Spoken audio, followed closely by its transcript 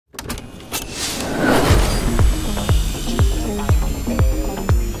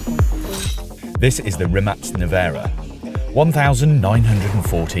This is the RIMAC NEVERA.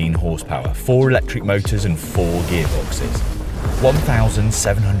 1,914 horsepower, 4 electric motors and 4 gearboxes.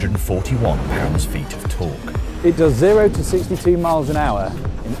 1,741 pounds-feet of torque. It does 0 to 62 miles an hour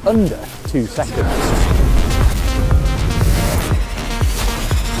in under 2 seconds.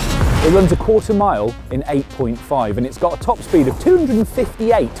 It runs a quarter mile in 8.5 and it's got a top speed of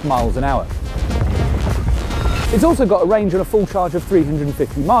 258 miles an hour. It's also got a range on a full charge of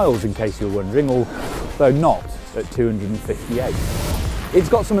 350 miles, in case you're wondering, although not at 258. It's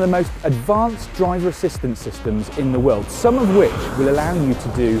got some of the most advanced driver assistance systems in the world, some of which will allow you to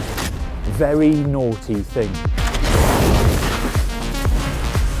do very naughty things.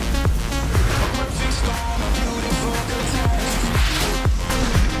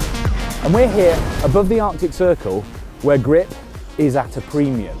 And we're here above the Arctic Circle, where grip is at a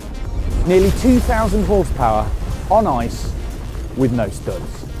premium. Nearly 2,000 horsepower on ice with no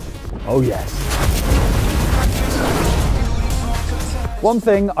studs. Oh yes. One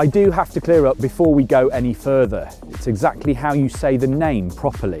thing I do have to clear up before we go any further. It's exactly how you say the name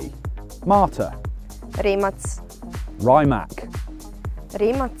properly. Marta. RIMAC. RIMAC.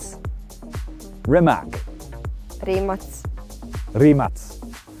 RIMAC. RIMAC. RIMAC.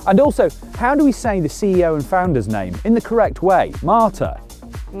 RIMAC. And also, how do we say the CEO and founder's name in the correct way? Marta.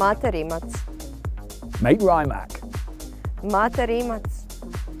 Marta RIMAC. Mate RIMAC. Marta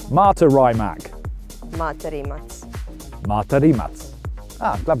RIMAC. Marta RIMAC. Marta RIMAC. Marta RIMAC.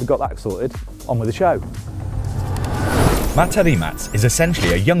 I'm glad we got that sorted. On with the show. Marta RIMAC is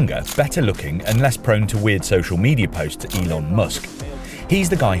essentially a younger, better looking and less prone to weird social media posts Elon Musk. He's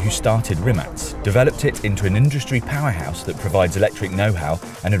the guy who started RIMAC, developed it into an industry powerhouse that provides electric know-how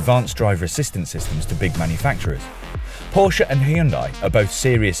and advanced driver assistance systems to big manufacturers. Porsche and Hyundai are both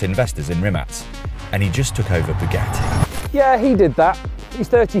serious investors in RIMAC, and he just took over Bugatti. Yeah, he did that. He's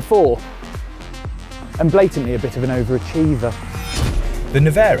 34 and blatantly a bit of an overachiever. The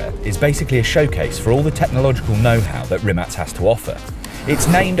Nevera is basically a showcase for all the technological know-how that RIMAC has to offer. It's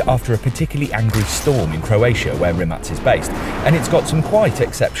named after a particularly angry storm in Croatia where RIMAC is based, and it's got some quite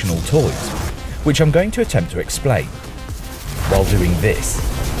exceptional toys, which I'm going to attempt to explain while doing this.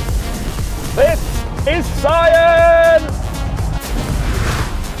 This is science!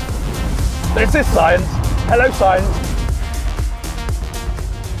 This is science. Hello, science.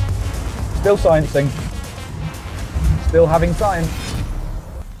 Still sciencing. Still having science.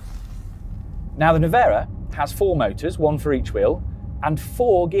 Now the Nevera has 4 motors, 1 for each wheel, and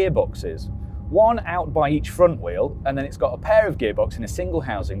 4 gearboxes. 1 out by each front wheel, and then it's got a pair of gearbox in a single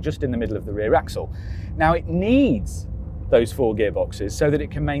housing just in the middle of the rear axle. Now it needs those 4 gearboxes so that it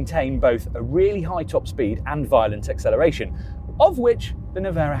can maintain both a really high top speed and violent acceleration, of which the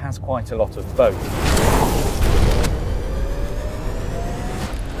Nevera has quite a lot of both.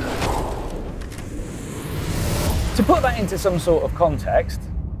 To put that into some sort of context,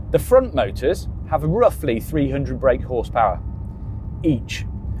 the front motors have roughly 300 brake horsepower each,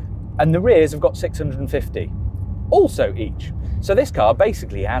 and the rears have got 650 also each. So this car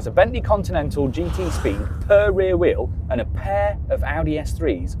basically has a Bentley Continental GT speed per rear wheel and a pair of Audi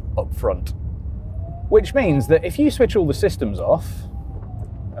S3s up front. Which means that if you switch all the systems off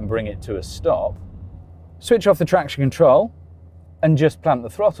and bring it to a stop, switch off the traction control and just plant the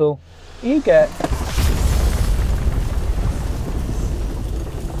throttle, you get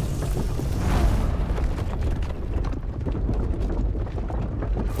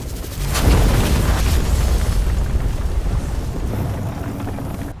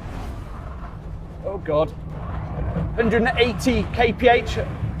God, 180 kph,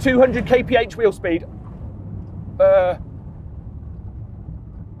 200 kph wheel speed.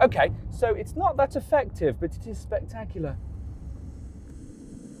 Okay, so it's not that effective, but it is spectacular.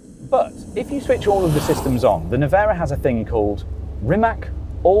 But if you switch all of the systems on, the Nevera has a thing called RIMAC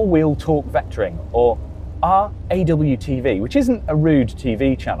All-Wheel Torque Vectoring, or RAWTV, which isn't a rude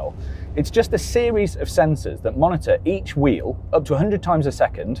TV channel. It's just a series of sensors that monitor each wheel up to 100 times a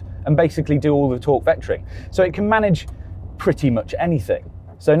second and basically do all the torque vectoring. So it can manage pretty much anything.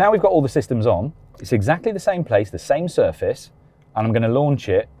 So now we've got all the systems on, it's exactly the same place, the same surface, and I'm going to launch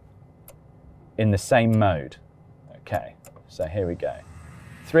it in the same mode. Okay, so here we go.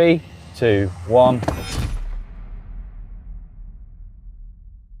 3, 2, 1.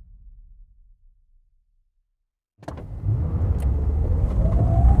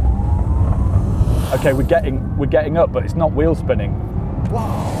 Okay, we're getting up, but it's not wheel spinning.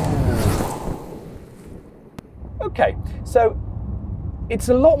 Whoa. Okay, so it's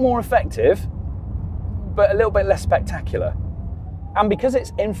a lot more effective, but a little bit less spectacular. And because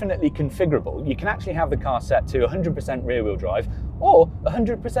it's infinitely configurable, you can actually have the car set to 100% rear wheel drive or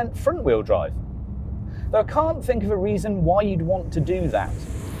 100% front wheel drive. Though I can't think of a reason why you'd want to do that.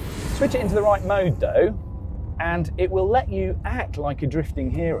 Switch it into the right mode though, and it will let you act like a drifting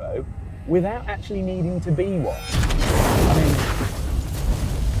hero without actually needing to be one. I mean,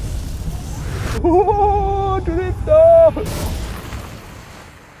 oh, drifter!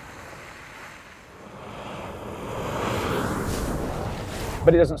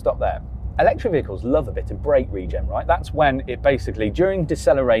 But it doesn't stop there. Electric vehicles love a bit of brake regen, right? That's when it basically, during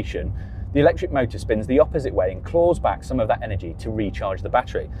deceleration, the electric motor spins the opposite way and claws back some of that energy to recharge the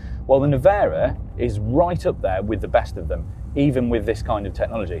battery. Well, the Nevera is right up there with the best of them, even with this kind of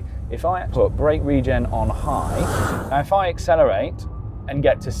technology. If I put brake regen on high, now if I accelerate and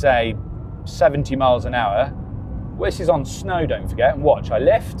get to say 70 miles an hour, this is on snow, don't forget, and watch, I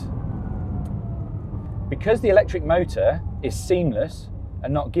lift. Because the electric motor is seamless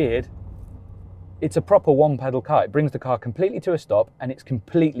and not geared, it's a proper one-pedal car. It brings the car completely to a stop and it's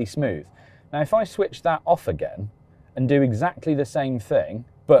completely smooth. Now, if I switch that off again and do exactly the same thing,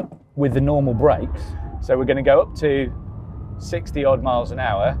 but with the normal brakes, so we're going to go up to 60 odd miles an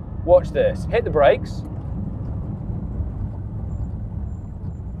hour, watch this, hit the brakes.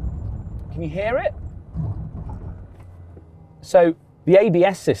 Can you hear it? So the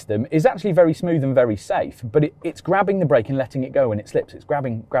ABS system is actually very smooth and very safe, but it's grabbing the brake and letting it go when it slips. It's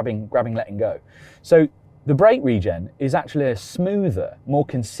grabbing, letting go. So the brake regen is actually a smoother, more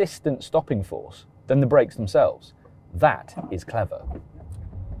consistent stopping force than the brakes themselves. That is clever.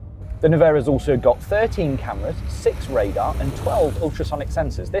 The Nevera's also got 13 cameras, 6 radar and 12 ultrasonic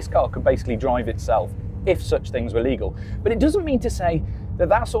sensors. This car could basically drive itself if such things were legal. But it doesn't mean to say that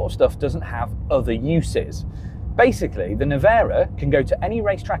that sort of stuff doesn't have other uses. Basically, the Nevera can go to any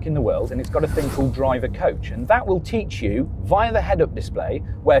racetrack in the world and it's got a thing called driver coach, and that will teach you via the head-up display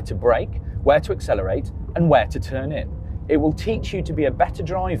where to brake, where to accelerate and where to turn in. It will teach you to be a better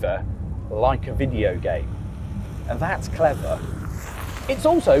driver like a video game, and that's clever. It's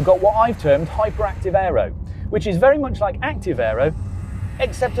also got what I've termed hyperactive aero, which is very much like active aero,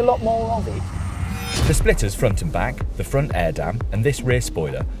 except a lot more of it. The splitters front and back, the front air dam and this rear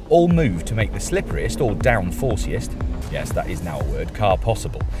spoiler all move to make the slipperiest or downforciest, yes that is now a word, car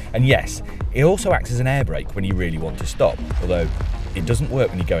possible. And yes, it also acts as an air brake when you really want to stop, although it doesn't work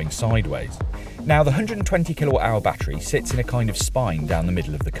when you're going sideways. Now the 120 kWh battery sits in a kind of spine down the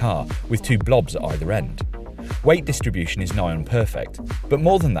middle of the car with 2 blobs at either end. Weight distribution is nigh on perfect, but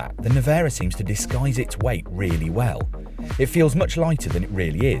more than that, the Nevera seems to disguise its weight really well. It feels much lighter than it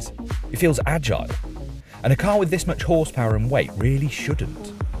really is. It feels agile. And a car with this much horsepower and weight really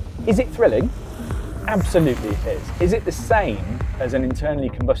shouldn't. Is it thrilling? Absolutely it is. Is it the same as an internally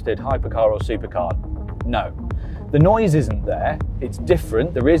combusted hypercar or supercar? No. The noise isn't there. It's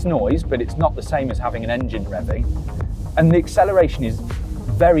different. There is noise, but it's not the same as having an engine revving. And the acceleration is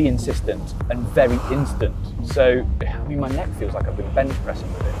very insistent and very instant. So, I mean, my neck feels like I've been bench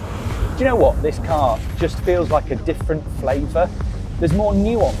pressing with it. Do you know what? This car just feels like a different flavour. There's more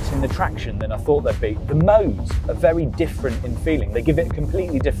nuance in the traction than I thought there'd be. The modes are very different in feeling. They give it a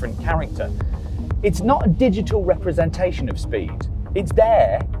completely different character. It's not a digital representation of speed. It's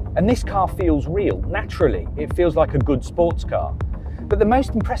there, and this car feels real. Naturally, it feels like a good sports car. But the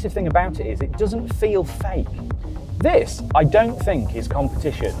most impressive thing about it is it doesn't feel fake. This, I don't think, is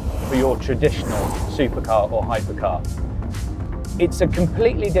competition for your traditional supercar or hypercar. It's a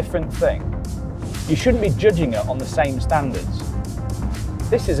completely different thing. You shouldn't be judging it on the same standards.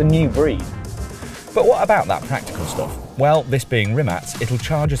 This is a new breed. But what about that practical stuff? Well, this being RIMAC's, it'll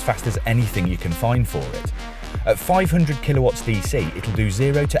charge as fast as anything you can find for it. At 500 kilowatts DC, it'll do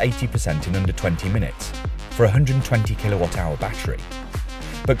 0 to 80% in under 20 minutes for a 120 kilowatt hour battery.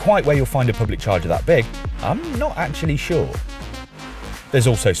 But quite where you'll find a public charger that big, I'm not actually sure. There's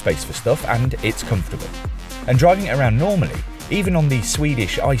also space for stuff and it's comfortable. And driving it around normally, even on these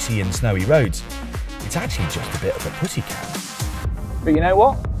Swedish icy and snowy roads, it's actually just a bit of a pussycat. But you know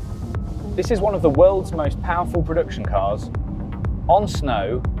what? This is one of the world's most powerful production cars on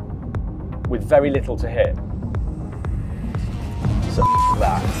snow with very little to hit. So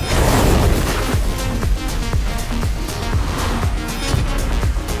that.